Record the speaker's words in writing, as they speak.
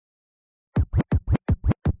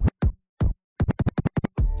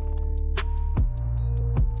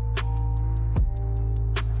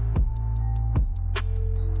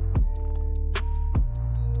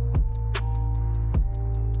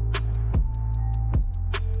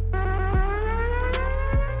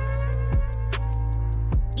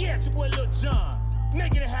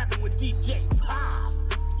Make it happen with DJ Pop.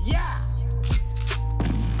 Yeah.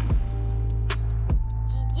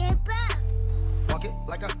 DJ Pop. Walk it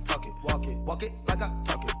like I talk it. Walk it. Walk it like I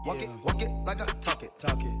talk it. Walk it. Walk it like I talk it.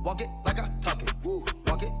 Talk it. Walk it like I talk it. Woo.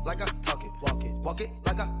 Walk it like I talk it. Walk it. Walk it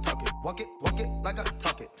like I talk it. Walk it. Walk it like I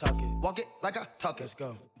talk it. Talk it. Walk it like I talk it. Let's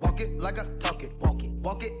go. Walk it like I talk it. Walk it.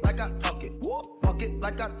 Walk it like I talk it. Walk it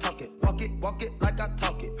like I talk it. Walk it. Walk it like I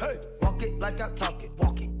talk it. Hey. Walk it like I talk it.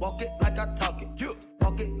 Walk it. Walk it like I talk it. You.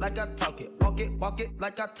 Walk it like I talk it. Walk it. Walk it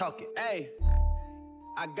like I talk it. Hey,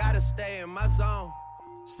 I gotta stay in my zone.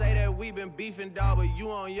 Say that we been beefing, dawg, but you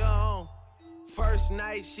on your own. First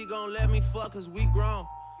night, she gon' let me fuck cause we grown.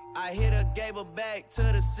 I hit her, gave her back to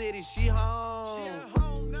the city, she home. She at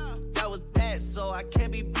home now. That was that, so I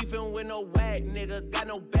can't be beefing with no whack nigga. Got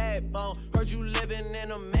no backbone. Heard you living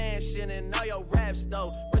in a mansion and all your raps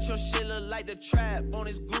though. But your shit look like the trap on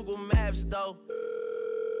his Google Maps though.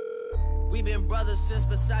 We been brothers since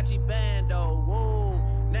Versace Bando,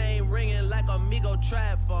 whoa. Name ringing like Amigo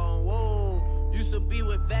trap phone, whoa. Used to be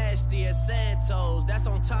with Vashti at Santos, that's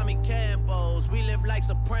on Tommy Campos. We live like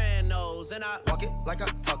Sopranos, and I walk it like I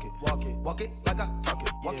talk it. Walk it. Walk it like I talk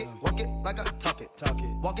it. Walk it. Walk it like I talk it. Talk it.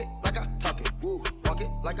 Walk it like I talk it. Woo. Walk it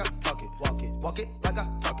like I talk it. Walk it. Walk it like I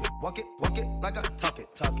talk it. Walk it. Walk it like I talk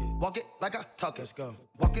it. Talk it. Walk it like I talk it. Let's go.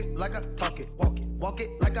 Walk it like I talk it. Walk it. Walk it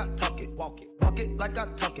like I talk it. Walk it. Walk it like I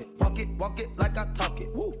talk it. Walk it. Walk it like I talk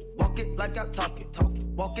it. Woo. Walk it like I talk it. Talk it.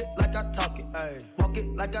 Walk it like I talk it. Ay. Walk it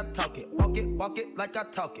like I talk it. Walk it. Walk it like I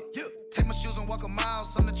talk it. Yeah. Take my shoes and walk a mile,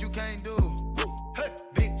 something that you can't do. Woo. Hey.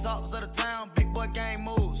 Big talks of the town, big boy gang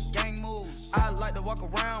moves. Gang moves. I like to walk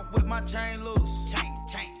around with my chain loose. Chain.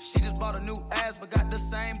 She just bought a new ass, but got the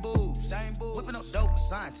same boobs. Same boobs. Whipping up dope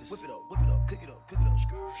scientists. Whip it up, cook it up,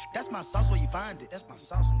 That's my sauce where you find it. That's my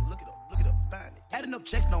sauce when you look it up, find it. Adding up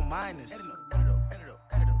checks, no minus. Add it up,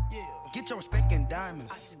 yeah. Get your respect in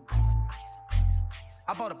diamonds. Ice.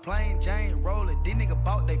 I bought a plain Jane roller, these niggas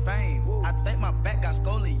bought they fame. Woo. I think my back got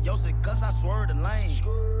scoliosis, cause I swerved the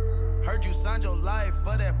lane. Heard you signed your life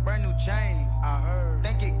for that brand new chain. I heard.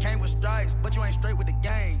 Think it came with stripes, but you ain't straight with the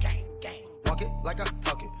game. Gang. Walk it like I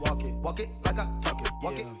talk it. Walk it. Walk it like I talk it.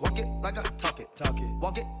 Walk it. Walk it like I talk it. Talk it.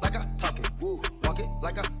 Walk it like I talk it. Woo. Walk it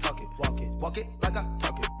like I talk it. Walk it. Walk it like I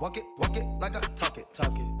talk it. Walk it. Walk it like I talk it.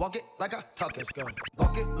 Talk it. Walk it like I talk it. Let's go.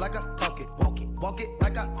 Walk it like I talk it. Walk it. Walk it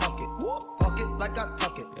like I talk it. Walk it like I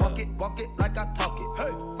talk it. Walk it. Walk it like I talk it.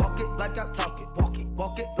 Hey. Walk it like I talk it. Walk it.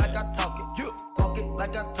 Walk it like I talk it. You. Walk it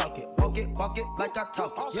like I talk it. Walk it. Walk it like I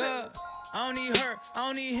talk it. Yeah. I don't need her, I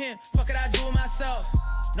don't need him. Fuck it, I do it myself.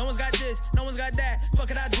 No one's got this, no one's got that. Fuck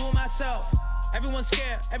it, I do it myself. Everyone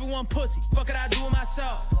scared, everyone pussy. Fuck it, I do it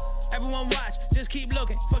myself. Everyone watch, just keep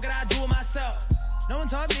looking. Fuck it, I do it myself. No one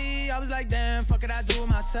taught me, I was like, damn, fuck it, I do it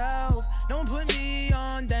myself. No one put me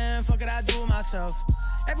on, damn, fuck it, I do it myself.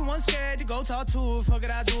 Everyone's scared to go talk to it, fuck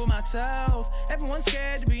it, I do it myself. Everyone's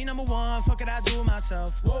scared to be number one, fuck it, I do it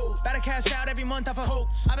myself. Whoa. Better cash out every month off a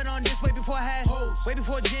hoax. I've been on this way before I had hoes. Way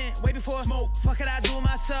before gin, way before smoke. Fuck it, I do it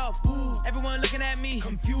myself. Ooh. Everyone looking at me,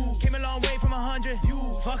 confused. Came a long way from 100.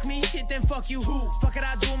 You. Fuck me, shit, then fuck you. Ooh. Fuck it,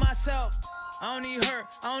 I do it myself. I don't need her,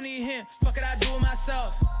 I don't need him. Fuck it, I do it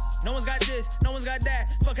myself. No one's got this, no one's got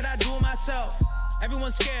that. Fuck it, I do it myself.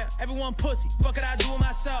 Everyone's scared, everyone pussy. Fuck it, I do it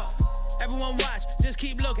myself. Everyone watch, just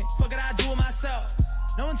keep looking. Fuck it, I do it myself.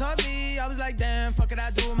 No one taught me, I was like, damn, fuck it,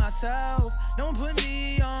 I do it myself. No one put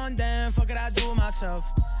me on, damn, fuck it, I do it myself.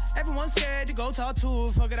 Everyone's scared to go talk to it,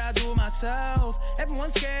 fuck it, I do it myself.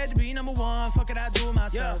 Everyone's scared to be number one, fuck it, I do it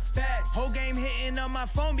myself. Yeah, facts. Whole game hitting on my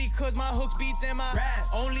phone because my hooks beats and my rap.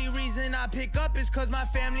 Only reason I pick up is cause my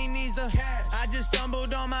family needs the cash. I just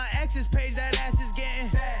stumbled on my ex's page, that ass is getting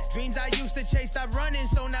fat. Dreams I used to chase, stop running,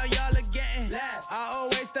 so now y'all are getting laughed. I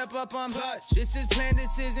always step up on clutch. This is planned,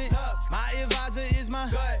 this isn't luck. My advisor is my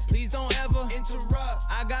gut. Please don't ever interrupt.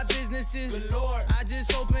 I got businesses galore. I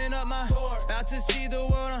just open up my store. About to see the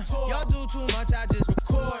world on tour. Y'all do too much, I just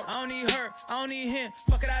record. I don't need her, I don't need him.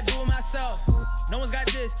 Fuck it, I do it myself. No one's got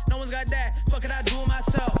this, no one's got that. Fuck it, I do it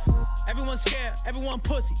myself. Everyone's scared, everyone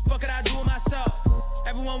pussy. Fuck it, I do it myself.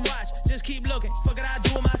 Everyone watch, just keep looking. Fuck it, I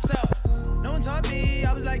do it myself. No one taught me,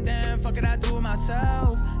 I was like, damn, fuck it, I do it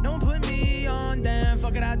myself. No one put me on, damn,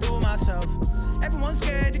 fuck it, I do it myself. Everyone's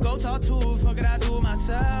scared to go talk to it, fuck it, I do it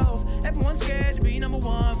myself. Everyone's scared to be number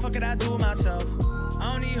one, fuck it, I do it myself.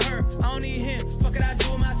 I don't need her, I don't need him, fuck it, I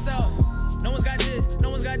do it myself. No one's got this, no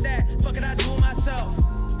one's got that, fuck it, I do it myself.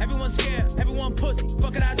 Everyone's scared, everyone pussy,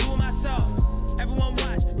 fuck it, I do it myself. Everyone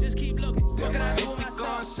watch, just keep looking, fuck it, I do it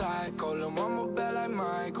myself. Psycho, lil' mama bad like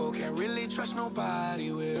Michael. Can't really trust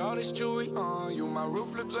nobody with all this jewelry on you. My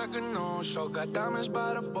roof look like a no-show. Got diamonds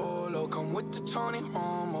by the bowl polo. Come with the Tony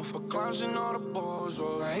Romo for clowns and all the balls.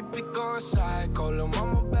 Oh, I ain't be going psycho. Lil'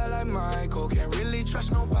 mama bad like Michael. Can't really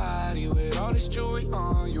trust nobody with all this jewelry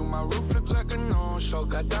on you. My roof look like a no-show.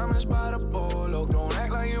 Got diamonds by the bolo. Don't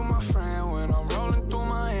act like you my friend when I'm rolling through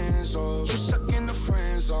my hands. Oh, you stuck in the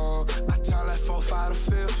friend zone. I time like 4, 5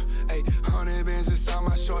 to 5th. Ayy, 100 bands inside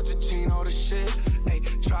my shorts, a chino the shit.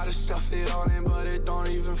 Ayy, try to stuff it all in, but it don't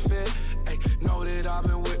even fit. Ayy, know that I've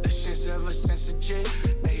been with the shits ever since the jit.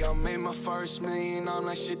 Ayy, I made my first million, I'm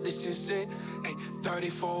like, shit, this is it. Ayy,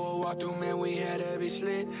 34 walk through, man, we had that bitch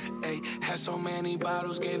lit. Ayy, had so many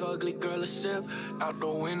bottles, gave ugly girl a sip. Out the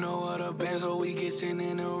window of the Benz, so we get sitting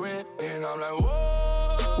in the rent. And I'm like,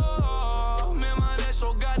 whoa, man, my legs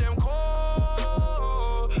so goddamn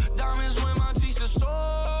cold. Diamonds when my teeth are sore.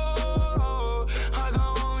 I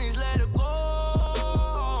got homies, let it go.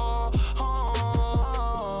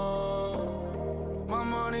 My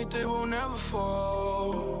money, they will never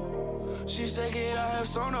fall. She said, kid, I have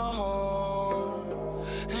some to hold.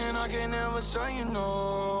 And I can never tell you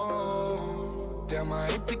no. Damn, I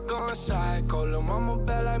ain't be going psycho. Lil' mama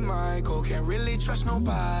bad like Michael. Can't really trust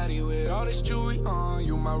nobody with all this jewelry on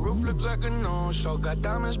you. My roof look like a no-show. Got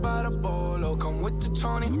diamonds by the bolo. Come with the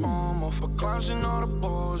Tony Romo for clowns and all the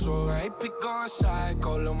balls. Oh, I ain't be going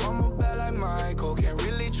psycho. Lil' mama bad like Michael. Can't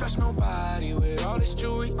really trust nobody with all this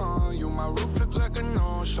jewelry on you. My roof look like a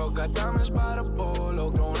no-show. Got diamonds by the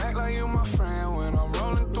bolo. Don't act like you my friend when I'm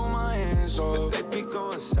rolling through my hands. Oh, they be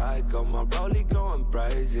going psycho. My rollie going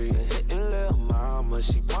crazy. And hitting lil' mama,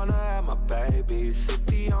 she wanna have my baby.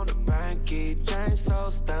 50 on the banky, chain so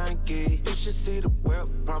stanky. You should see the whip,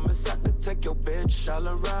 promise I could take your bitch. All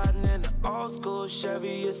her riding in the old school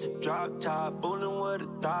Chevy, it's a drop top. Bullin' with a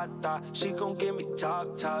thought. She gon' give me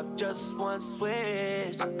top, just one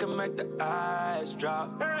switch. I can make the eyes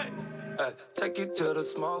drop. Hey. Take you to the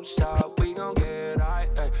smoke shop, we gon' get high.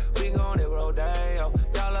 We gon' hit Rodeo,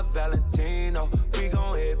 Dollar Valentino. We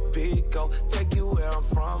gon' hit Pico, take you where I'm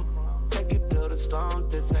from. Take you to the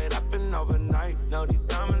slums, this ain't happen overnight. No, these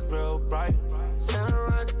diamonds real bright.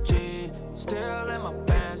 Center G, still in my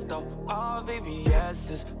pants though. All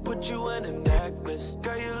VVS's, put you in a necklace.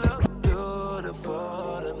 Girl, you look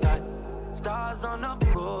beautiful tonight. Stars on the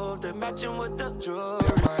roof, they matching with the jewelry.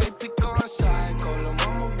 Damn, I ain't be going psycho. Lil'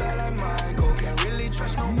 mama bad like Michael. Can't really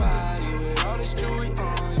trust nobody with all this jewelry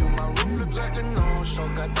on you. My roof look like a no-show.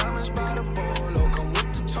 Got diamonds by the bolo. Come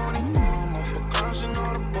with the Tony Romo for clowns and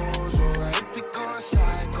all the balls. Oh, I ain't be going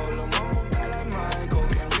psycho. Lil' mama bad like Michael.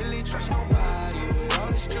 Can't really trust nobody with all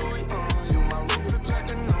this jewelry on you. My roof look like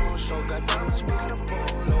a no-show. Got diamonds by the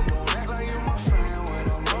bolo. Don't act like you my friend when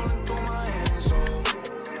I'm rolling through my hands. Oh,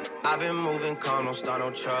 I've been moving calm, don't start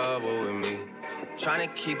no trouble with me. Trying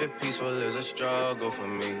to keep it peaceful is a struggle for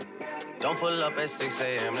me. Don't pull up at 6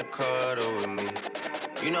 a.m. to cuddle with me.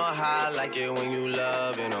 You know how I like it when you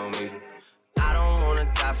loving on me. I don't wanna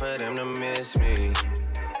die for them to miss me.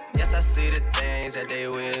 Yes, I see the things that they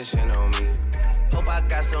wishing on me. Hope I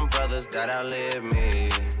got some brothers that outlive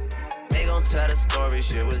me. They gon' tell the story,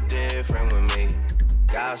 shit was different with me.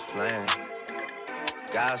 God's plan,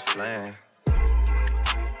 God's plan.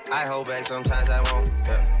 I hold back, sometimes I won't,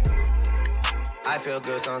 yeah. I feel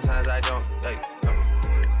good, sometimes I don't, hey, no.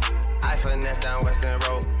 I finesse down Western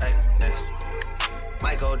Road, hey, next.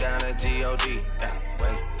 Might go down to G.O.D., yeah,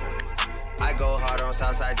 wait. I go hard on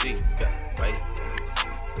Southside G, yeah, wait.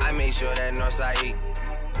 I make sure that Northside E.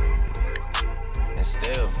 And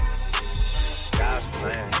still, God's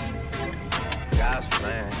plan, God's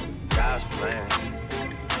plan, God's plan,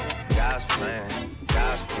 God's plan,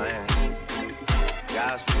 God's plan.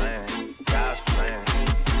 God's plan, God's plan,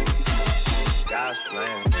 God's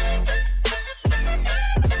plan.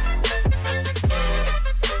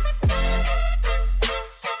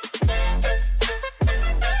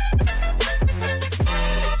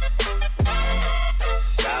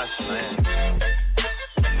 God's plan.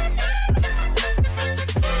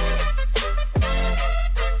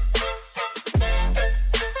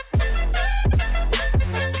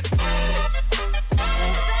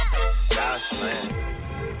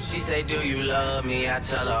 Say, do you love me? I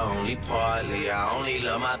tell her only partly. I only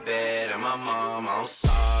love my bed and my mom, I'm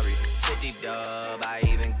sorry. 50 dub, I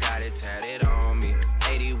even got it tatted on me.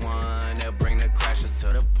 81, they'll bring the crashers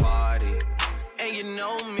to the party. And you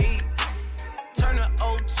know me, turn the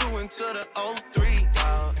 02 into the 03,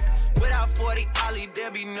 dog. Without 40 Ollie,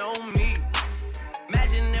 there be no me.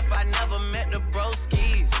 Imagine if I never met the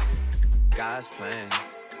broskies. God's plan,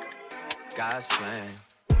 God's plan.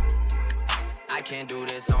 I can't do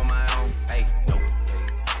this on my own, hey, no, hey.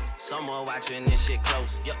 Someone watching this shit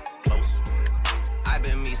close, yup, close. I've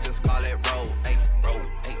been me since Scarlet Road, hey, road,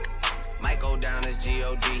 hey. Might go down as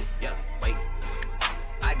G.O.D., yup.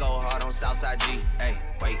 Southside G, hey,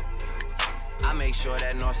 wait. I make sure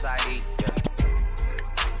that Northside E, yeah.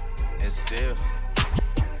 And still,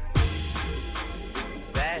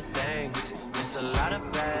 bad things. It's a lot of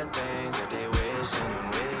bad things that they wishing and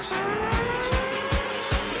wishing and wishing and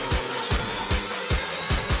wishing and wishing.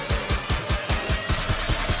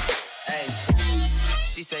 Hey,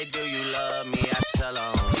 she say, do you love me? I tell her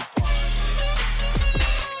only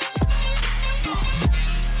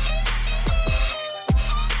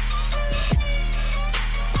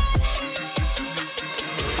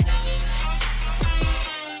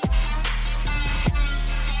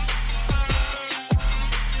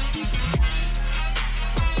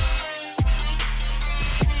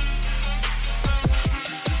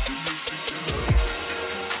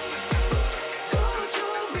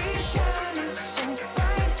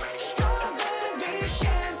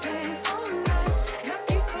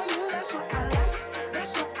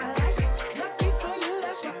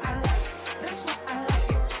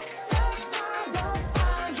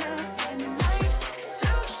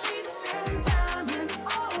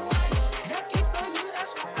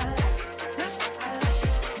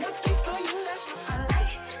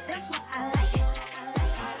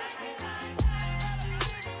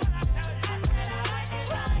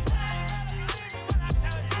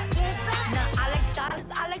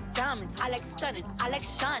I like stunning, I like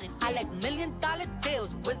shining, I like $1 million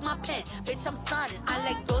deals. Where's my pen? Bitch, I'm signing. I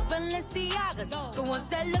like those Balenciagas, the ones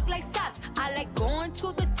that look like socks. I like going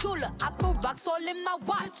to the Tula, I put rocks all in my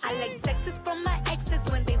watch. I like texts from my exes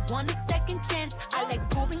when they want a second chance. I like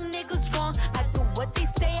proving niggas wrong, I do what they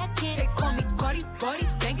say I can't. They call me Cardi, Cardi,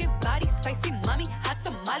 banging body, spicy mommy, hot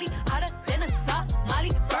tamale, hotter than a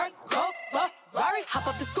Somali. Virgo, Ferrari, hop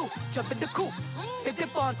up the stoop, jump in the coupe. Big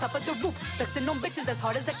dip on top of the roof, flexing on bitches as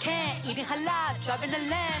hard as I can. Eating halal, driving a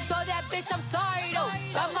lamb. So that bitch, I'm sorry though.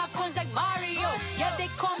 Got my coins like Mario. Yeah, they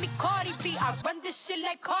call me Cardi B. I run this shit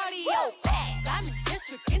like cardio. I'm in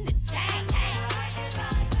district in the chain.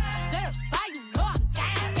 Certified, you know I'm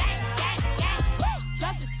gang, gang, gang, gang.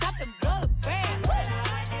 Drop the top and blow the brand.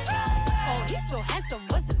 Oh, he's so handsome,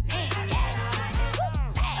 what's his name?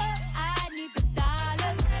 I need the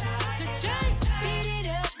dollars to change, beat it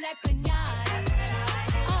up like piñata.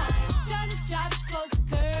 Tell the job to close the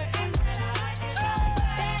curtains.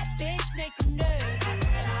 Bad bitch make him nervous.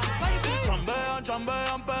 Chambean,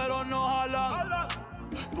 chambean, pero no jalan.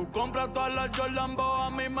 Tú compras todas las Jordan, a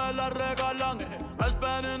mí me las regalan. I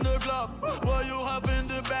spend in the club, what you have in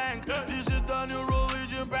the bank. This is the new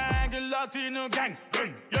religion bank, el Latino gang.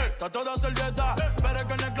 Yeah, está toda servieta, pero es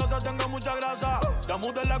que en el closet tengo mucha grasa. Ya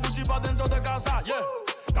mudé la Gucci pa' dentro de casa, yeah.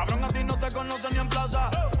 Cabrón, a ti no te conocen ni en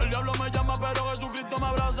plaza. El diablo me llama, pero Jesucristo me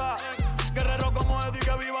abraza. Guerrero como Eddie,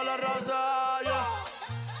 que viva la raza, yeah.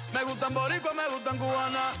 Me gustan boricua, me gustan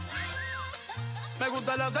cubana. Me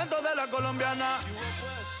gusta el acento de la colombiana.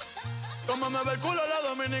 Como me ve el culo la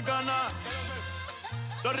dominicana.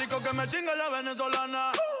 Lo rico que me chinga la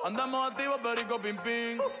venezolana. Andamos activos, perico, pim,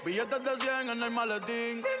 pim. Billetes de 100 en el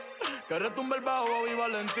maletín. Que retumbe el bajo y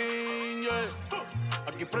Valentín, yeah.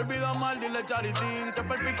 Aquí prohibido amar, dile charitín. Que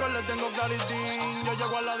per pico le tengo claritín. Yo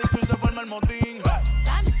llego a la disco y se forma el motín.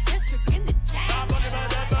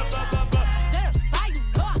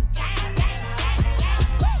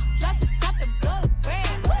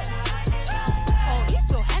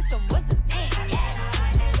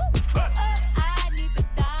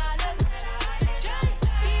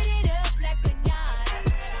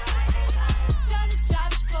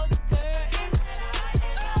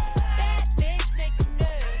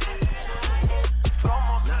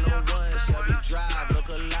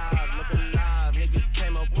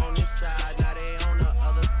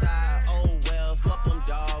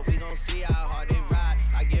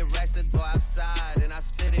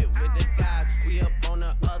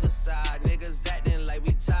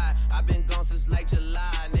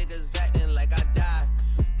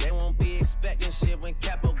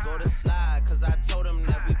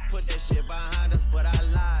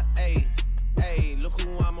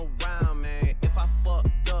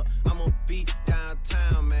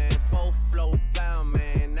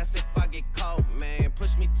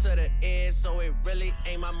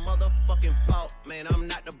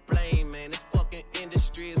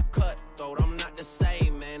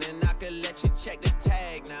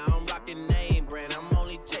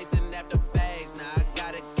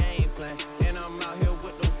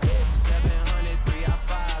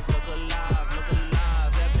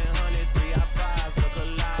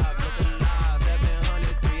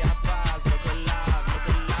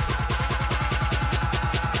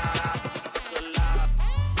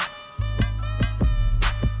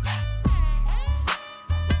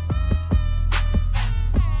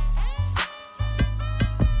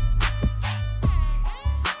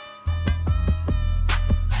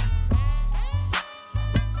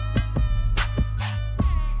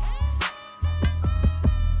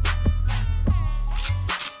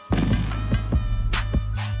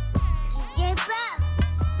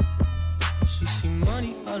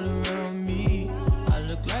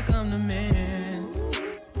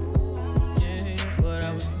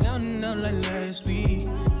 like last week.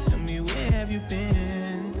 Tell me, where have you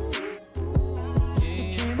been?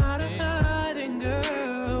 Yeah. Came out of hiding,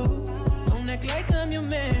 girl. Don't act like I'm your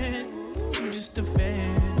man. You just a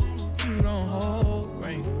fan. You don't hold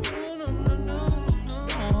ring. No.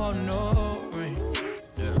 Don't hold no ring.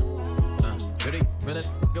 Yeah. Really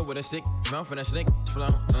go with a sick mouth and a snake flow.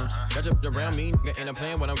 Got you around me, nigga, ain't a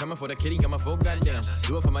plan when I'm coming for the kitty. Got my folk goddamn.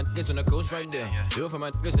 Do it for my niggas in the coast right there. Do it for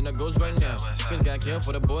my niggas in the ghost right now. Niggas got killed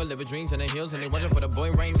for the boy, living dreams in the hills, and they watching for the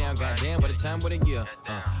boy right now. Goddamn, what a time, what a year.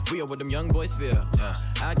 We are what them young boys feel.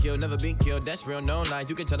 I kill, never be killed. That's real, no lie.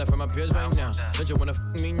 You can tell it from my peers right now. Don't you wanna f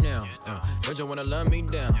me now? Don't you wanna love me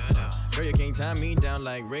down? Girl, you can't tie me down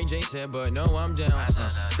like Ray J said, but no, I'm down.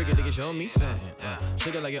 Freaking nigga, show me something.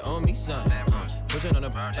 Shake it like you owe me something. Push it on the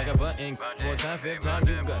like a button. More time, fifth time,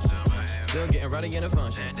 you got still getting rowdy in the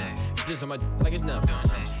function. Just on my like it's nothing.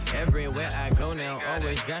 Everywhere I go now,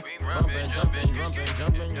 always got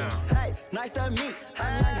jumping, yeah. Hey, nice to meet.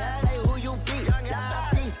 I'm young, hey, who you be?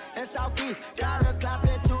 Southeast and Southeast. Got her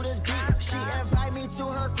clapping to this beat. She invite me to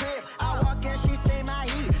her crib. I walk in, she say my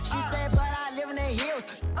heat. She said, but I live in the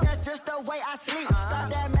hills. That's just the way I sleep. Stop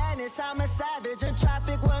that madness, I'm a savage. In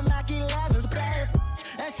traffic with Mac 11s. Bad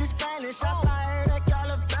and she's Spanish. I fly her to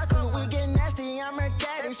Calabasas. We get nasty, I'm her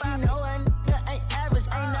daddy. She know a nigga ain't average.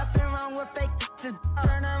 Ain't nothing wrong with fake.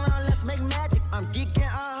 Turn around, let's make magic. I'm geeking,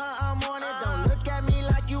 I'm on it. Don't look at me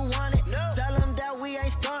like you want it. Tell them that we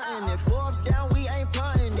ain't stunting it. Fourth down, we ain't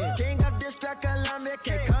punting it. King of District Columbia,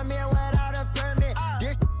 can't come here without a permit.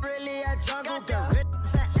 This really a jungle,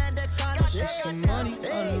 gorillas and anacondas. There's some money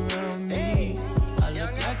all around me. I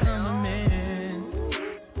look like I'm a man.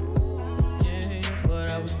 Yeah, but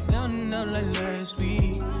I was down and out like last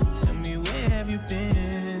week. Tell me, where have you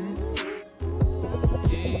been?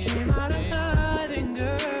 Yeah, came out of hiding,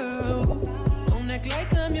 girl. Don't act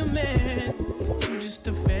like I'm your man. You just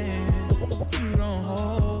a fan. You don't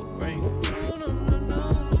hold ring. No.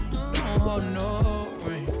 Don't hold no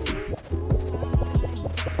ring.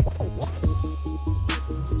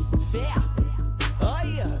 Fé,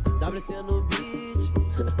 olha, WC no beat.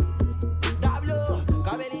 W,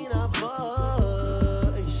 cabelinho na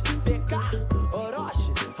voz. PK,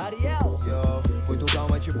 Orochi, Ariel. Yo, muito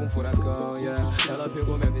calma, tipo um furacão, yeah. Ela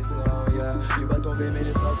pegou minha visão, yeah. De batom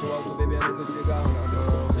vermelho e salto alto, bebendo com cigarro na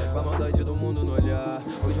mão, yeah. Com a maldade do mundo no olhar.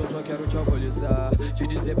 Hoje eu só quero te alcoolizar. Te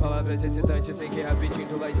dizer palavras excitantes, sei que rapidinho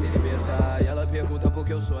tu vai se libertar. E ela pergunta por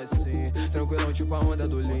que eu sou assim. Tranquilão, tipo a onda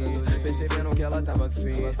do Lean. Percebendo que ela tava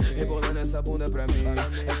afim. Rebolando essa bunda pra mim.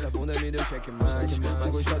 Essa bunda me deu checkmate. Mais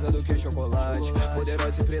gostosa do que chocolate.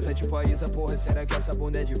 Poderosa e preta, tipo a Isa. Porra, será que essa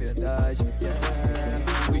bunda é de verdade?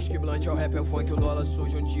 Yeah. Whisky blunt, é o rap, é o funk, o dólar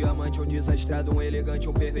sujo. Um diamante, um desastrado, um elegante,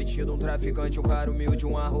 um pervertido, um traficante, um cara humilde,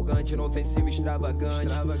 um arrogante, inofensivo,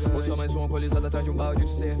 extravagante. Ou sou mais um alcoolizado atrás de um balde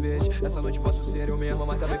de cerveja. Essa noite posso ser eu mesma,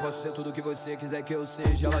 mas também posso ser tudo que você quiser que eu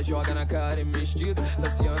seja. Ela joga na cara e me estica,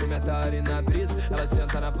 saciando minha tara na brisa. Ela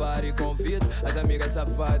senta na par e convida as amigas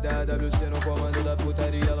safadas. WC no comando da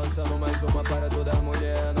putaria, lançando mais uma para todas as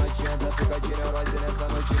mulheres. Não adianta ficar de neurose nessa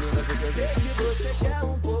noite linda, porque sei que você quer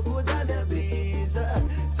um pouco da minha brisa.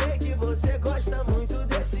 Sei que você gosta muito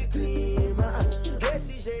desse clima,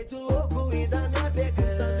 desse jeito louco e da minha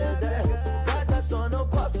pegada. Gata, só não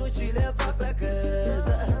posso te levar pra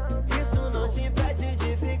casa. Isso não te impede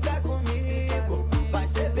de ficar comigo. Vai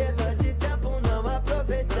ser perda de tempo não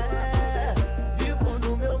aproveitar. Vivo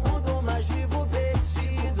no meu mundo, mas vivo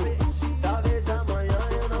perdido. Talvez amanhã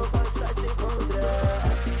eu não possa te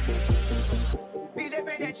encontrar.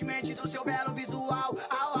 Independentemente do seu belo visual,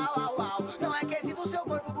 não é quesito seu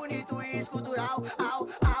corpo bonito e escultural,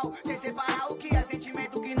 sem separar o que é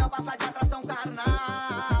sentimento que não passa de atração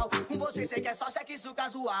carnal. Com você sei que é só sexo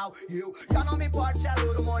casual. Eu já não me importo se é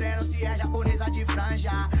louro, moreno, se é japonesa de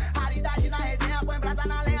franja. Raridade na resenha, põe brasa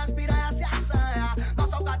na lenha, as piranha se assanha.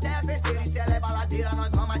 Nossa alcateia é festeira e se ela é baladeira, nós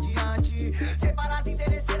vamos adiante. Separa as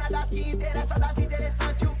interesseiras das que interessam, das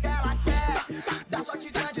interessantes, o que ela quer. Dá sorte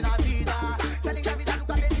grande na vida. Se ela engravidar do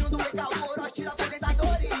cabelinho do PK, o Orochi tira a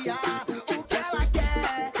aposentadoria. O que ela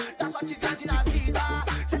quer, dá sorte grande na vida.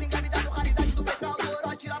 Se ela engravidar do raridade do PK, o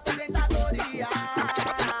Orochi tira a aposentadoria.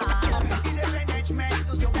 Independentemente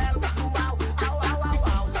do seu belo visual,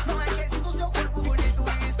 não é quesito do seu corpo bonito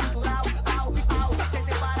e escultural, sem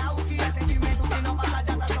separar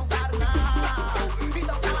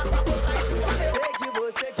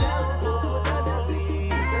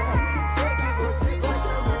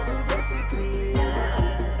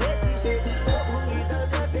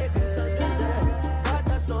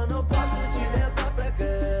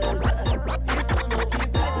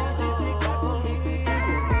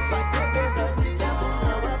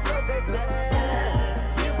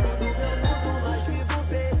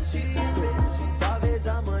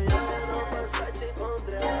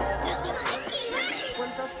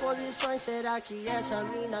posições será que essa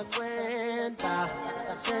mina aguenta?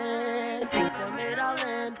 Senta em câmera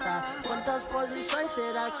lenta. Quantas posições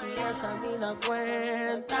será que essa mina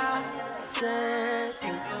aguenta? Senta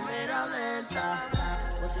em câmera lenta.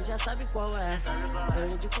 Você já sabe qual é,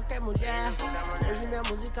 sonho de qualquer mulher. Hoje minha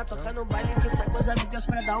música toca no baile que sai com as amigas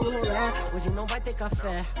pra dar um rolê. Hoje não vai ter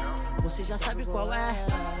café, você já sabe qual é.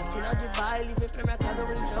 Final de baile, vem pra minha casa,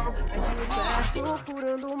 então mete o pé.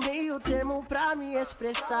 Procurando um meio termo pra me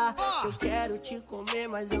expressar. Eu quero te comer,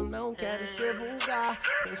 mas eu não quero ser vulgar.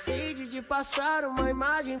 Cansei de passar uma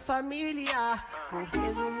imagem familiar. Vou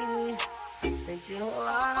resumir, sem te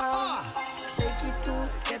enrolar. Sei que tu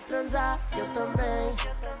quer transar, eu também.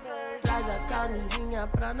 Traz a camisinha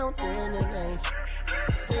pra não ter neném.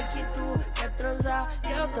 Sei que tu quer transar,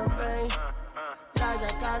 eu também. Traz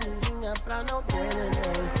a camisinha pra não ter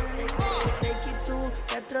neném. Sei que tu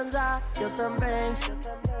quer transar, eu também.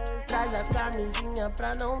 Traz a camisinha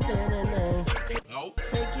pra não ter neném.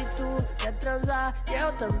 Sei que tu quer transar,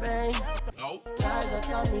 eu também. Traz a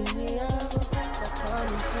camisinha.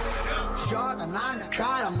 Joga na minha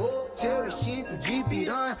cara, amor, seu instinto de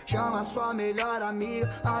piranha. Chama sua melhor amiga,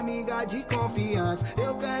 amiga de confiança.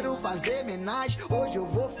 Eu quero fazer homenagem, hoje eu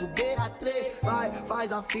vou fuder a 3. Vai,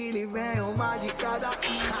 faz a fila e vem uma de cada.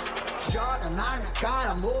 Joga na minha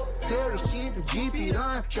cara, amor, seu instinto de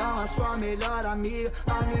piranha. Chama sua melhor amiga,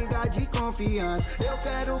 amiga de confiança. Eu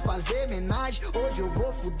quero fazer homenagem, hoje eu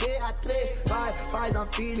vou fuder a 3. Vai, faz a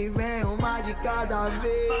fila e vem uma de cada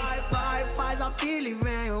vez. Vai, faz a fila e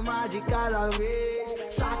vem uma de cada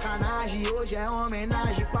vez. Sacanagem, hoje é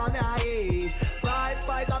homenagem pra minha ex. Vai,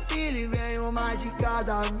 faz a fila e vem uma de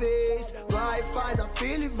cada vez. Vai, faz a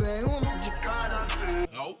fila e vem uma de cada vez.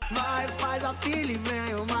 Vai, faz a fila e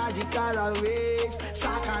vem uma de cada vez.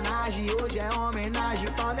 Sacanagem, hoje é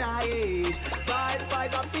homenagem pra minha ex. Vai,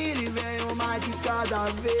 faz a fila e vem uma de cada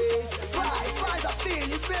vez. Vai, faz a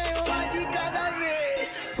fila e vem uma de cada vez.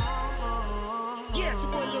 Yeah, it's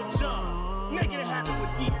your boy Lil Jon. Making it happen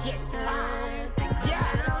with DJ. Yeah.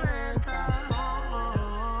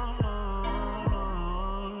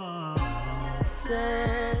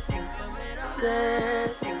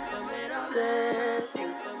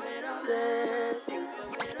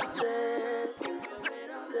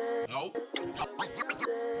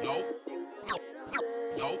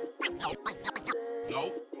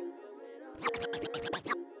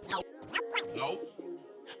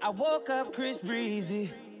 I woke up Chris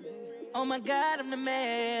Breezy. Oh my God, I'm the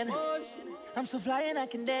man. I'm so fly and I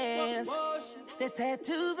can dance. There's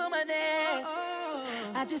tattoos on my neck.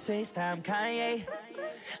 I just FaceTime Kanye.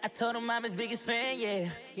 I told him I'm his biggest fan,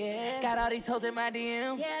 yeah. Got all these hoes in my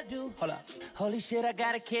DM. Yeah, I do. Hold up. Holy shit, I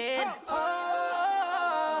got a kid.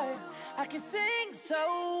 Oh, I can sing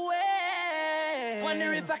so well.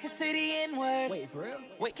 Wonder if I can say the N-word. Wait, for real?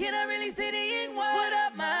 Wait, can I really say the N-word? What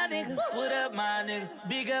up, my nigga? What up, my nigga?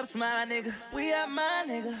 Big ups, my nigga. We up, my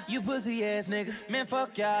nigga. You pussy ass nigga. Man,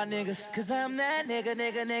 fuck y'all niggas. Cause I'm that nigga.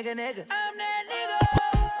 I'm that nigga.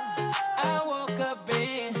 I woke up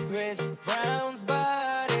in Chris Brown's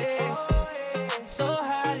body. So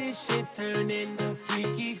how this shit turned into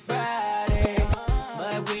Freaky Friday.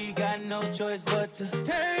 But we got no choice but to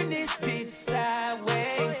turn this bitch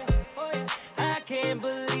sideways. I can't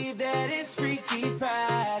believe that it's Freaky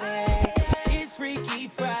Friday. It's Freaky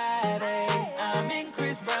Friday. I'm in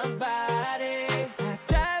Chris Brown's body. I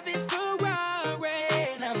drive his Ferrari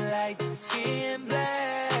and I'm like the skin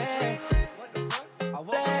black. What the fuck? I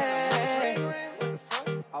woke up in a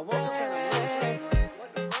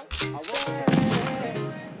what the fuck?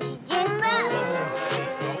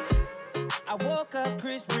 I woke up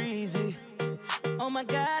Chris Breezy. Oh my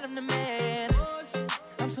God, I'm the man.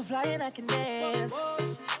 I'm so fly and I can dance.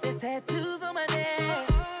 There's tattoos on my neck.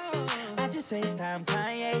 I just FaceTime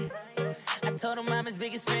Kanye. I told him I'm his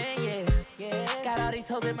biggest fan, yeah. Got all these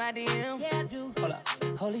hoes in my DM. Yeah, I do. Hold up.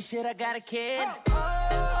 Holy shit, I got a kid.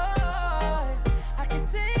 Oh, I can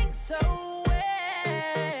sing so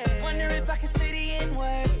well. Wonder if I can say the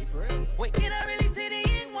N-word. Wait, can I really say the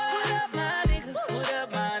N-word? What up, my nigga? What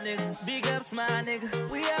up, my nigga? Big ups, my nigga.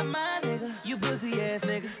 We up, my nigga. You pussy ass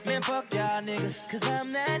nigga. Man, fuck y'all niggas. Cause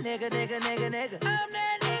I'm that nigga. I'm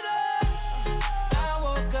that nigga. I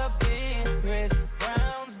woke up in Chris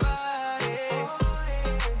Brown's body.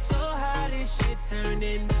 So how this shit turned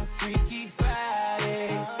into Freaky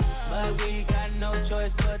Friday. But we got no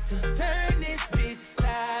choice but to turn this bitch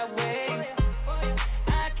sideways.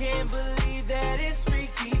 I can't believe that it's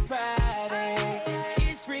Freaky Friday.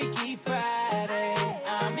 It's Freaky Friday.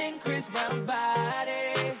 I'm in Chris Brown's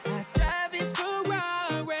body. I drive his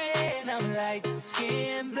Ferrari and I'm like the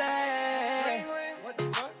skin black. What the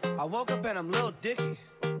fuck? I woke up and I'm Lil Dicky.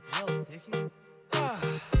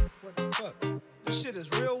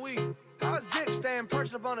 man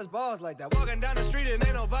perched up on his balls like that. Walking down the street and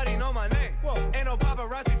ain't nobody know my name. Whoa. Ain't no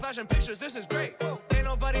paparazzi flashing pictures, this is great. Whoa. Ain't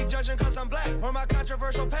nobody judging cause I'm black or my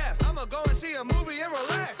controversial past. I'ma go and see a movie and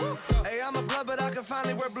relax. Hey, I'm a blood, but I can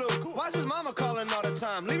finally wear blue. Why's his mama calling all the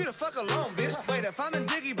time? Leave me the fuck alone, bitch. Wait, if I'm in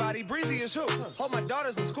Diggy Body, Breezy is who? Hold my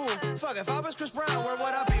daughters in school. Fuck, if I was Chris Brown, where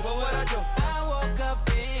would I be? What would I do? I woke up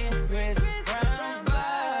in Chris Brown's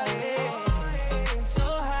body. So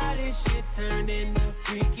how this shit turned into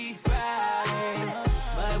Freaky Friday.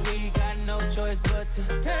 But we got no choice but to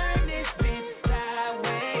turn this bitch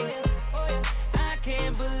sideways. I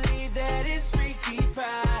can't believe that it's Freaky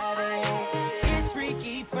Friday. It's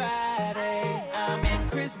Freaky Friday. I'm in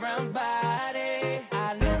Chris Brown's body.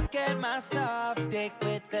 I look at my soft dick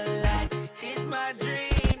with the light. It's my dream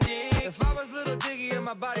dick. If I was Little Diggy in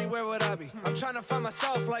my body, where would I be? I'm trying to find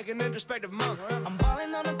myself like an introspective monk. I'm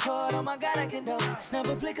balling on the court, oh my god, I can do. Snap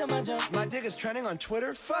a flick of my jump. My dick is trending on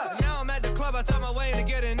Twitter, fuck. Now I'm at the club, I talk my way into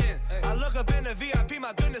getting in. I look up in the VIP,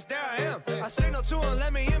 my goodness, there I am. I signal to him,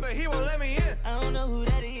 let me in, but he won't let me in. I don't know who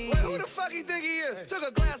that is. Wait, who the fuck you think he is? Took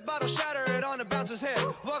a glass bottle, shatter it on the bouncer's head.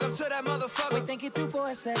 Walk up to that motherfucker. Wait, think it through for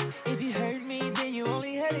a sec. If you hurt me, then you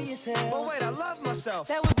only hurting yourself. But wait, I love myself.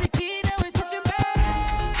 That was the key, now it's what you back.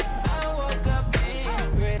 I woke up in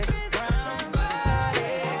Chris Brown's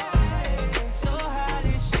body. So how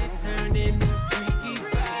this shit turned into Freaky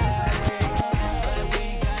Friday. But we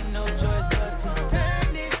got no choice but to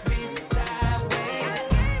turn this bitch sideways.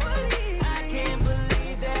 I can't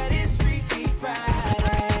believe that it's Freaky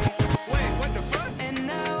Friday. Wait, what the fuck? And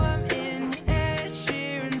now I'm in Ed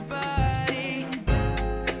Sheeran's body.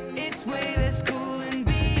 It's way less cool than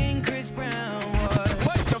being Chris Brown was.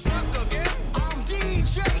 What the fuck again? I'm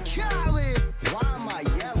DJ Khaled. Why am I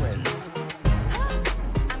yelling?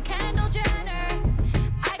 I'm Kendall Jenner.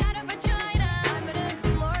 I got a vagina. I'm gonna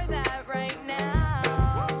explore that right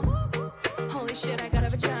now. Holy shit, I got a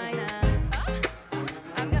vagina.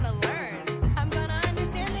 I'm gonna learn. I'm gonna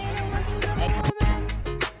understand the inner workings of a woman.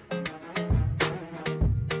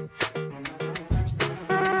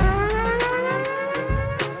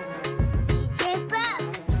 DJ Bob.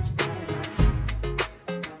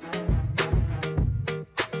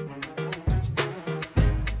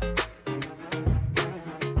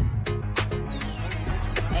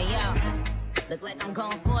 Hey yo, look like I'm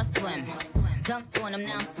going for a swim. Dunked on him,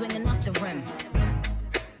 now I'm swinging off the rim.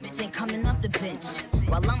 Bitch ain't coming off the bench,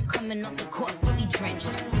 while I'm coming off the court fully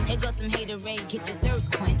drenched. Here goes some haterade, get your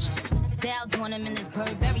thirst quenched. Style doing him in this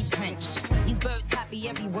Burberry trench. These birds copy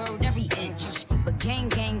every word, every inch. But gang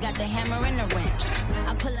got the hammer and the wrench.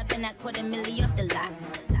 I pull up in that $250,000 off the lot.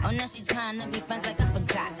 Oh, now she tryna be friends like I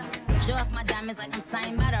forgot. Show off my diamonds like I'm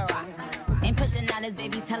signed by the rock. Ain't pushing out his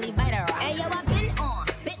baby's telly by the rock. Hey yo, I been on,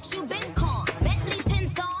 bitch you been con. Bentley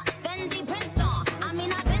tints on, Fendi prints on. I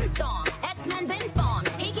mean I been storm, X-Men been formed.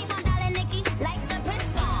 He keep on dialing Nicki like the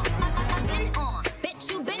prince on. I been on, bitch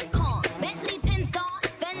you been con. Bentley tints on,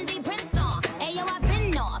 Fendi prints on. Hey yo, I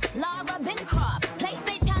been off, Laura been Croft. Play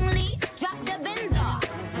say Chung Lee, drop the bins off.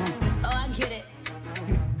 Oh I get it.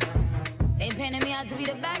 They painted me out to be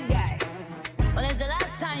the bad guy. Well, it's the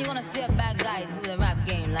last time you wanna see a bad guy do the rap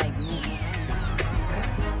game like me.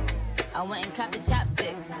 I went and copped the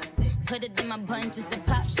chopsticks, put it in my bun just to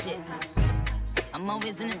pop shit. I'm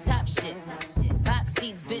always in the top shit. Box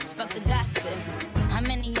seats, bitch, fuck the gossip. How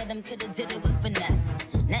many of them could've did it with finesse?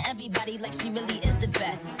 Not everybody like she really is the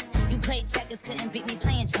best. You played checkers, couldn't beat me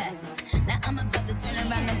playing chess. Now I'm about to turn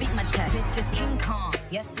around and beat my chest. Bitch is King Kong,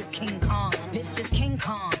 yes, this King Kong. Bitch is King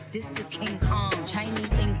Kong, this is King Kong.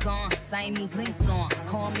 Chinese ink on, Siamese links on.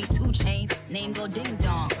 Call me 2 Chainz, name go ding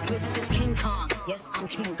dong. Bitch is King Kong, yes, I'm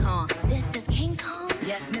King Kong. This is King Kong.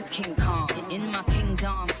 Yes, Miss King Kong, in my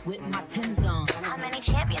kingdom with my Timbs on. How many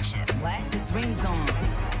championships? What? 6 rings on.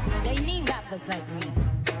 They need rappers like me.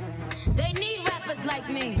 They need rappers like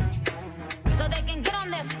me. So they can get on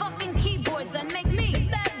their fucking keyboards and make me the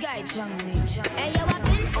bad guy, Chung Lee. Hey yo, I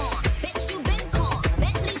been on, bitch you been con.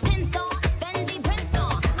 Bentley tints on, Fendi prints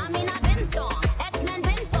on. I mean I been storm, X-Men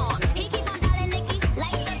been formed. He keep on dialing Nicki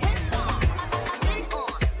like the prince on. I been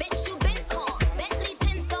on, bitch you been con. Bentley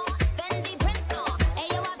tints on, Fendi prints on. Hey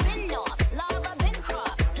yo, I been off, Laura been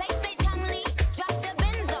Croft. Play say Chung Lee, drop the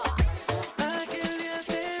bins off. Aquel día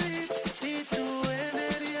te vi y tu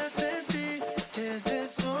energía sentí. Desde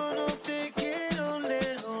eso no te quiero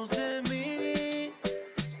lejos de mí.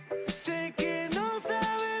 Sé que no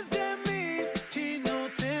sabes de mí y no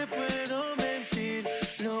te puedo mentir.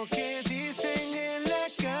 Lo que dicen en la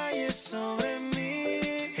calle sobre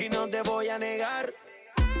mí. Y no te voy a negar.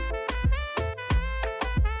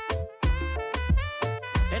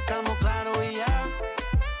 Estamos claros y ya.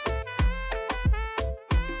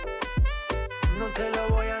 No te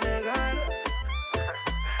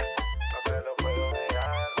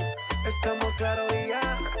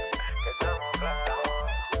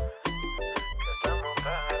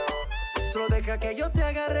Deja que yo te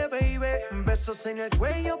agarre, baby. Besos en el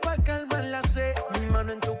cuello pa' calmar la sed. Mi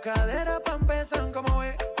mano en tu cadera pa' empezar, como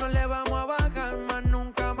ves. No le vamos a bajar más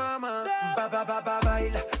nunca, mamá.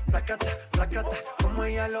 Baila, placata, placata. Como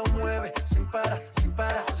ella lo mueve, sin parar, sin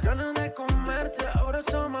parar. Las ganas de comerte, ahora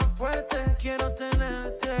son más fuertes. Quiero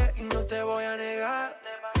tenerte y no te voy a negar.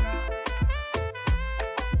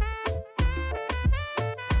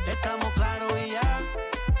 Estamos claros y ya.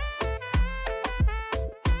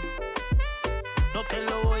 No te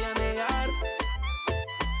lo voy a negar.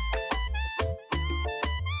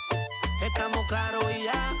 Estamos claros y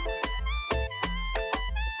ya.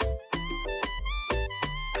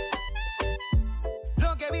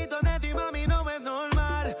 Lo que he visto de ti, mami, no es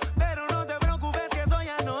normal. Pero no te preocupes que soy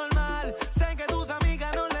anormal. Sé que tus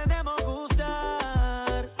amigas no les debemos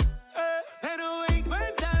gustar. Pero ven,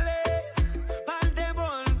 cuéntale, parte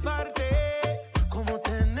por parte. Como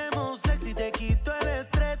tenemos sexo y te quito el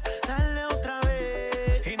estrés. Dale otra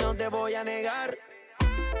vez y no te voy a negar.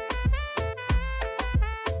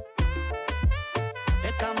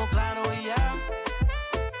 Estamos claros y ya.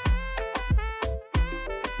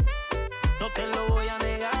 No te lo voy a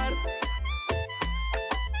negar.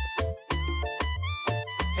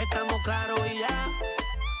 Estamos claros y ya.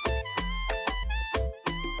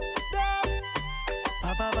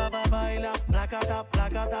 Baila, placata,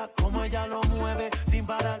 placata. Como ella lo mueve, sin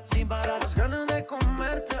parar, sin parar. Las ganas de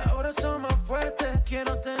comerte, ahora son más fuertes.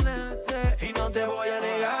 Quiero tenerte y no te voy a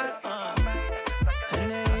negar.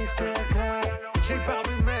 J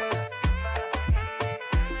Balvin, man.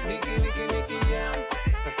 Nicky Jam.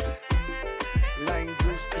 La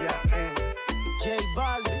industria en J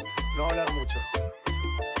Balvin. no hablar mucho.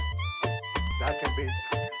 Deja que el beat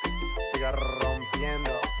siga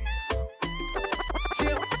rompiendo.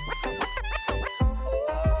 Chill.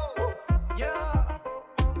 Yeah.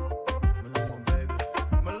 Maluma, baby.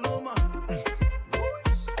 Maluma.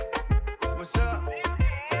 What's up?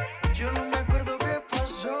 Yo no me acuerdo qué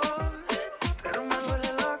pasó, pero me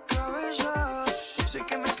duele la cabeza. Sé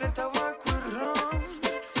que mezclé tabaco y ron.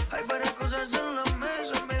 Hay varias cosas en la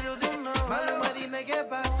mesa en medio de una. Maluma, dime qué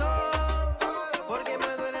pasó, porque me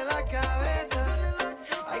duele la cabeza.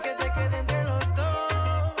 Hay que se quede entre los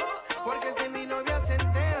dos, porque si mi novia se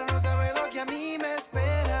entera no sabe lo que a mí me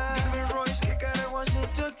espera. Dime, Royce, ¿qué carajo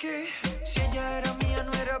haces tú aquí? Si ella era mía,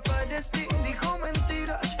 no era para ti. Dijo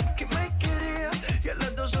mentiras, que me quería, y a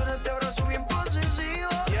las 2 horas te abrazo bien posesivo.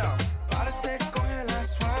 Parce, cógela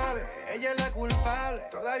suave, ella es la culpable.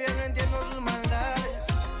 Todavía no entiendo sus maldades.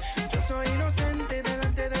 Yo soy inocente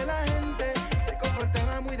delante de la gente. Se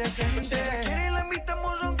comportaba muy decente. Si ella quiere, la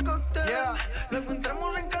invitamos a un cóctel. Lo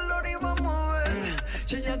encontramos en calor y vamos a ver.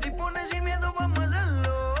 Si ella dispone sin miedo, vamos a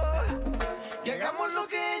hacerlo. Y hagamos lo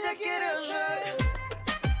que ella quiere hacer.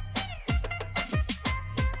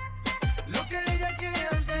 Lo que ella quiere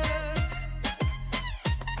hacer.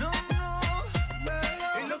 No,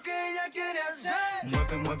 y lo que ella quiere hacer.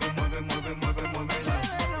 Mueve, mueve, mueve, mueve, mueve, muévela.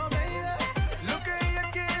 Muévelo, baby. Lo que ella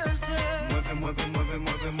quiere hacer. Mueve, mueve, mueve,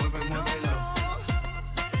 mueve, mueve, muévela.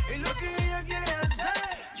 Y lo que ella quiere hacer.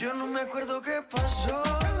 Yo no me acuerdo qué pasó,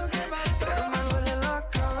 pero me duele la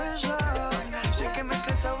cabeza. Sé que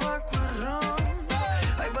mezclé tabaco y ron.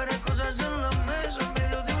 Hay varias cosas en la mesa en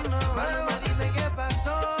medio de una. Maluma, dime qué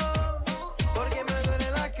pasó, porque me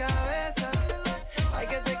duele la cabeza. Hay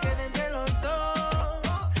que se quede entre los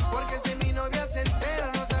dos, porque si mi novia se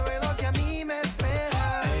entera no sabe lo que a mí me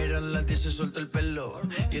espera. Era las 10, se soltó el pelo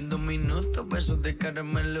y en 2 minutos besos de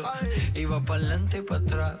caramelo. Iba pa'lante y pa'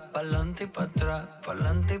 atrás, pa'lante y pa' atrás,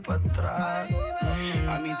 pa'lante y pa' atrás.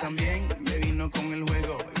 A mí también me vino con el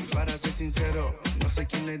juego. Y para ser sincero, no sé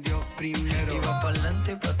quién le dio primero. Iba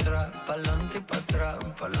pa'lante y pa' atrás, pa'lante y pa' atrás,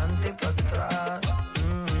 pa'lante y pa' atrás.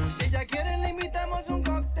 Si ella quiere le invitamos un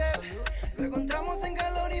cóctel. Lo encontramos en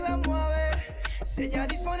calor y vamos a ver. Si ella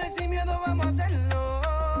dispone sin miedo vamos a hacerlo.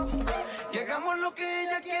 Y hagamos lo que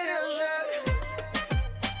ella quiere hacer.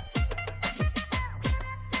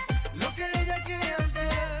 Lo que ella quiere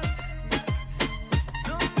hacer.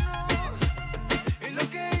 No, y lo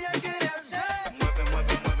que ella quiere hacer. Mueve,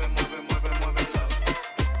 mueve, mueve, mueve, mueve, muévela.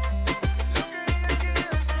 Lo que ella quiere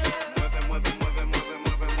hacer. Mueve, mueve, mueve, mueve,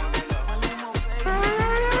 mueve, muévela.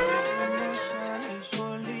 Cuando sales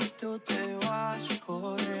solito te vas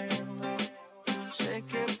corriendo. Sé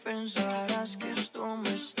que pensarás que esto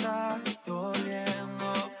me está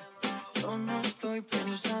doliendo. Yo no estoy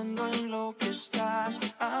pensando en lo que estás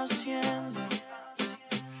haciendo.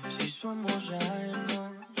 Si somos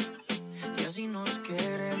ajenos y así nos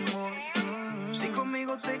queremos. Si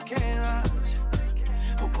conmigo te quedas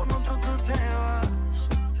o con otro tú te vas,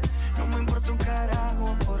 no me importa un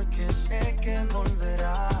carajo porque sé que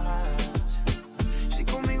volverás.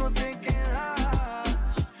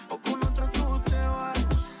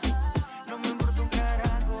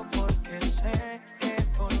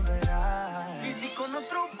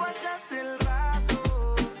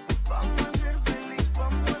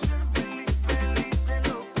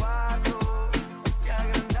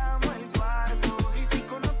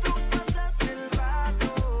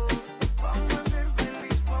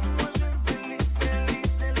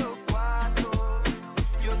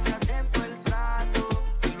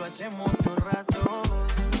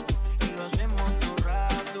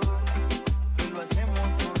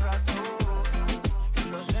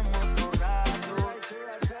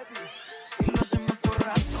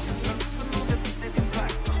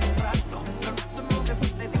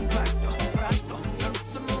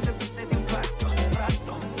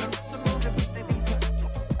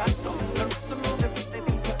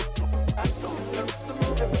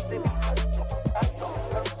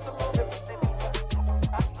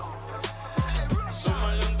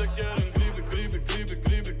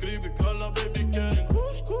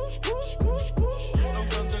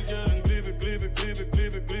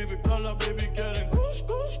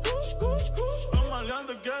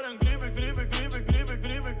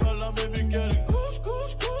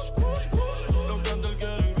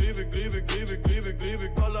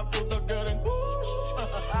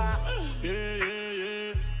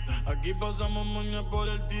 pasamos moña por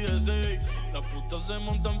el TSA. Las putas se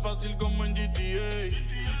montan fácil como en GTA.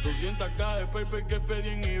 200k de paper que pedí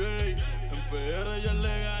en eBay. En PR ya es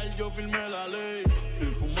legal, yo firmé la ley.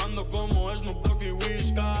 Fumando como Snoop Dogg y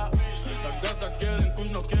Whisca. Las gatas quieren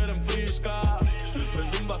kush, no quieren frisca.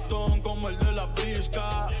 Prendí un bastón como el de la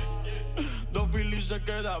brisca. Dos filis se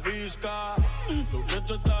queda visca. Lo que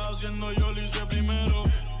tú estás haciendo yo lo hice primero.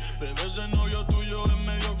 Bebé, ese novio tuyo es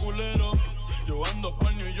medio culero. Yo ando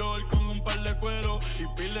por New York con un par de cuero. Y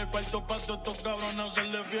pile cuarto pa' todos estos cabrones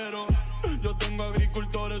hacerle fiero. Yo tengo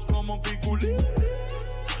agricultores como Piculín.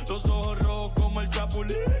 Los ojos rojos como el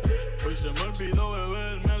Chapulín. Hoy se me olvidó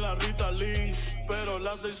beberme la Ritalin. Pero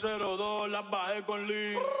las 602 las bajé con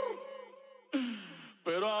Lean.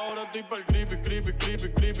 Pero ahora estoy pa'l creepy.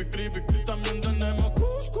 También tenemos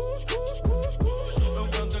kush. Los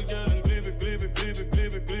cantantes quieren creepy.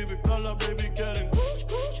 Todas las baby quieren kush.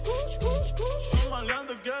 Los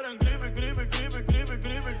maleantes quieren creepy.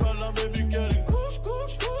 Todas las baby quieren kush.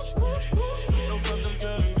 Los cantantes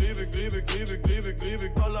quieren creepy.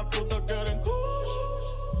 Todas las putas quieren kush.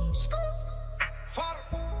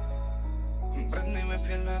 Prendo y me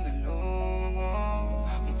pierdo en el humo.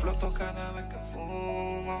 Floto cada vez que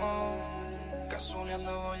fumo.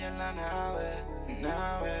 Casuleando voy en la nave.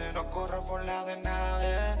 No corro por la de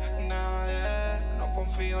nadie. No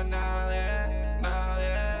confío en nadie.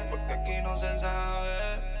 Porque aquí no se sabe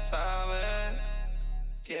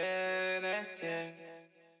quién es quién.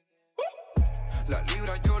 La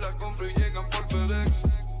libra yo la compro y llegan por FedEx.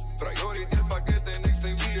 Priority el paquete Next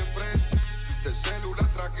Day Express. De celular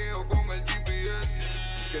traqueo con el GPS.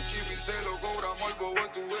 Que el chip se lo cobramos al bobo de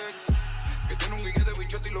tu ex. Que tiene un guille de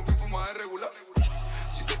bichote y lo que fuma es regular.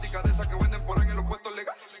 Sintética de esas que venden por ahí en los puestos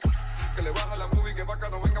legales. Que le baja la movie que vaca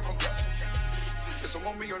no venga a frontear. Que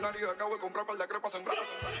somos millonarios y acabo de comprar par de crepas para sembrar.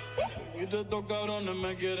 Y todos estos cabrones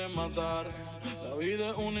me quieren matar. La vida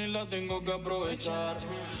es una y la tengo que aprovechar.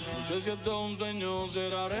 No sé si esto es un sueño o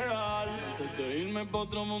será real. Antes de irme pa'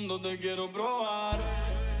 otro mundo te quiero probar.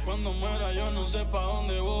 Cuando muera yo no sé pa'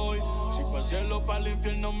 dónde voy. Si para el cielo o para el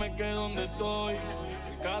infierno me quedo donde estoy.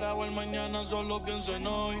 El carajo el mañana solo pienso en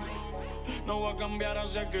hoy. No voy a cambiar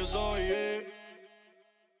hacia que soy,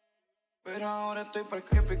 Pero ahora estoy pa'l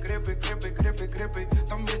creepy.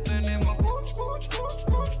 También tenemos kush.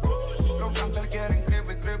 Los cantantes quieren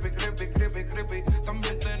creepy.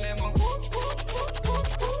 También tenemos kush.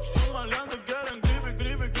 Los maleantes quieren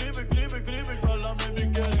creepy. Todas las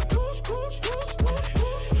baby quieren kush.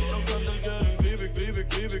 Los cantantes quieren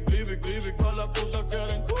creepy. Todas las putas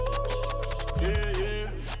quieren kush.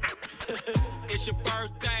 Yeah. It's your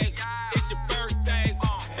birthday.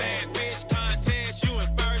 Bad bitch contest, you in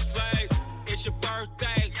first place. It's your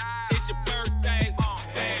birthday.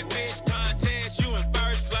 Bad bitch contest, you in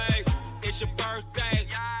first place. It's your birthday.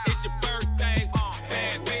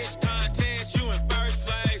 Bad bitch contest, you in first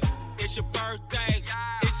place. It's your birthday.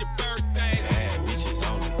 Bad bitches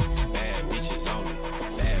only. Bad bitches only.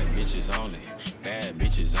 Bad bitches only. Bad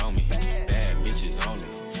bitches on me. Bad bitches only.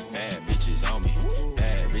 Bad bitches on me.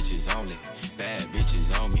 Bad bitches only. Bad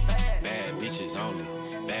bitches on me. Bad bitches only.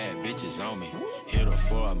 Bad bitches on me. Hit her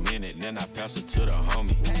for a minute, then I pass her to the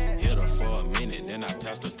homie. Hit her for a minute, then I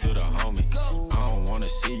pass her to the homie. I don't wanna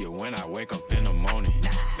see you when I wake up in the morning.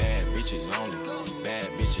 Bad bitches only. Bad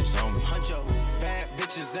bitches on me. Huncho, bad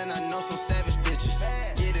bitches and I know some savage bitches.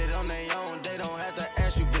 Get it on their own, they don't have to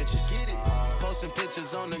ask you bitches. Posting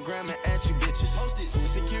pictures on the gram and at you bitches.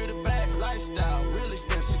 Secure the bag, lifestyle, real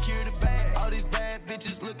expensive. Secure the bag, all these bad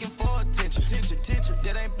bitches looking for attention.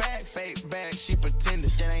 That ain't bad, fake bag, she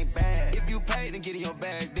pretended. That ain't bad. If you paid and get in your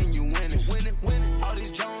bag, then you win it. All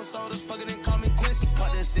these Jones sodas fucking and call me Quincy.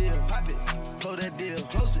 Pop that seal, pop it, close that deal,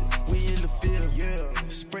 close it. We in the field, yeah.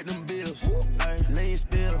 Spread them bills, lane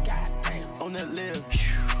spill, goddamn, on that lip.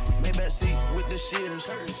 Maybach seat with the shears,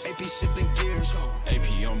 AP shifting gears. AP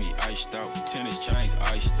on me iced out, tennis chains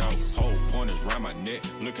iced out. Whole pointers round my neck,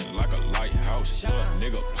 looking like a lighthouse.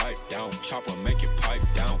 Nigga pipe down, chopper make it pipe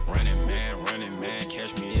down. Running man,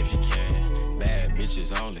 catch me if you can. Bad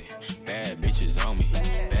bitches only, bad bitches on me.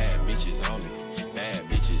 Bad bitches only, bad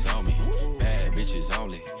bitches on me. Bad bitches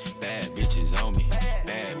only, bad bitches on me.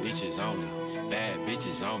 Bad bitches only, bad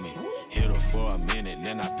bitches on me. Hit her for a minute,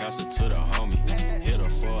 then I pass her to the homie. Hit her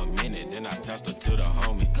for a minute, then I pass her to the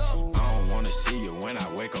homie. I don't wanna see you when I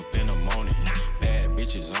wake up in the morning. Bad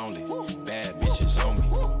bitches only, bad bitches on me.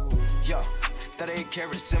 Yo, 38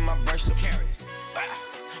 carats in my bracelet.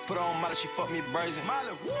 Put her on Molly, she fuck me brazen.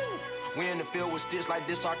 We in the field with sticks like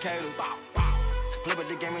this arcade. Flip it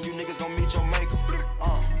the game and you niggas gon' meet your maker.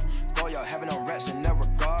 Go y'all having them rats in that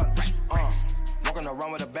regard. Walking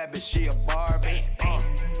around with a bad bitch, she a Barbie.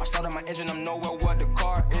 I Started my engine, I'm nowhere where the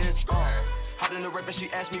car is. Hot in the rip and she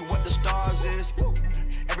asked me what the stars is.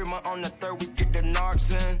 Every month on the 3rd we get the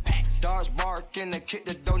narcs in. Dogs barking, they kick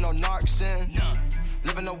the door, no narcs in.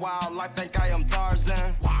 Living a wild life, think I am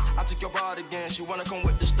Tarzan. I took your broad again, she wanna come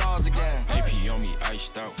with the stars again. AP on me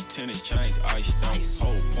iced out, tennis chains iced out.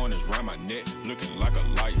 Whole pointers round my neck, looking like a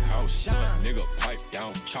lighthouse. Nigga pipe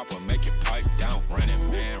down, chopper make it pipe down.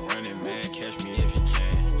 Running man, catch me if you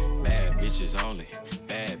can. Bad bitches only,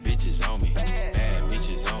 bad bitches on me. Bad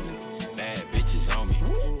bitches only, bad bitches on me.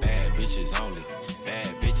 Bad bitches only,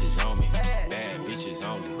 bad bitches on me. Bad bitches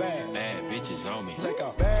only, bad bitches on me. Take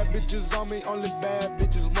out bad bitches on me, only bad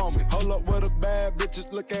bitches want me. Hold up with the bad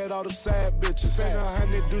bitches, look at all the sad bitches. Ain't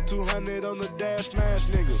 100, do 200 on the dash, smash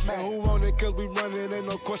niggas. Man, who want it, cause we run it, ain't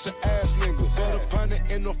no question, ass niggas. Put a pun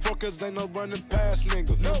it in no focus, ain't no running past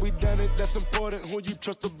niggas. No, we done it, that's important, who you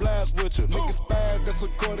trust to blast with you. Niggas bad, that's a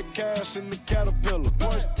quarter cash in the Caterpillar.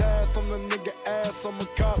 First task on the nigga ass, I'm a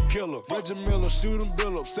cop killer. Reggie Miller, shoot him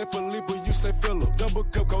bill up. Say Felipe, you say Phillip. Double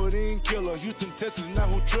cup, codeine killer. Houston, Texas, now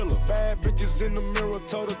who triller. Bad bitches in the mirror,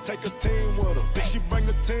 told her take a team with her. If she bring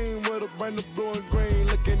a team with her, bring the blue and green,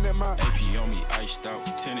 looking at my AP on me iced out,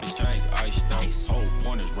 tennis chains iced out. Whole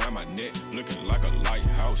pointers round my neck, looking like a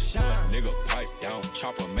lighthouse. Nigga pipe down,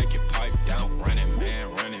 chopper make it pipe down. Running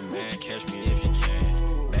man, catch me if you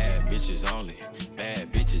can. Bad bitches only,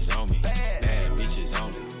 bad bitches on me. Bad bitches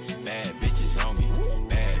only, bad bitches on me.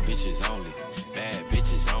 Bad bitches only, bad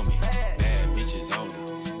bitches on me. Bad bitches only,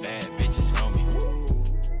 bad bitches on me.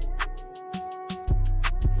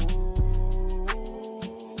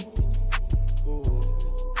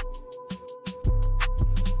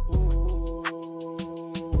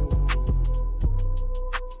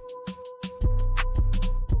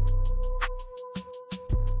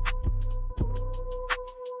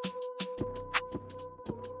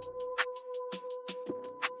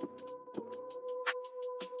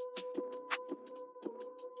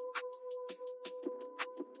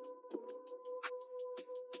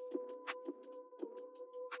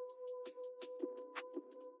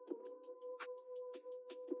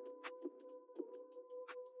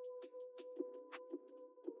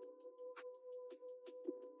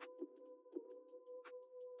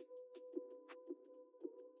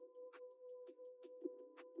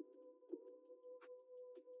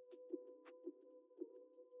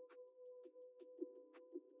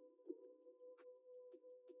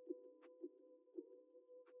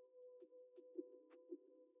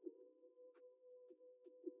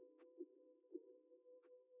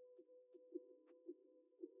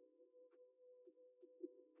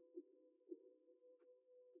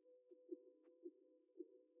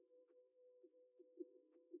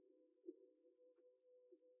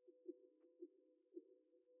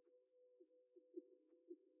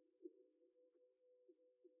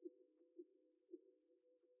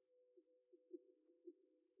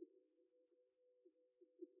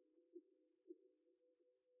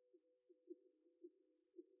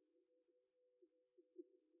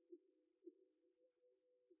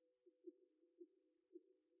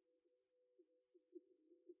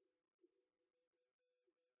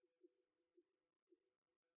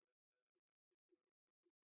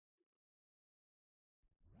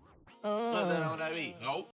 Nothing on that beat. Nope.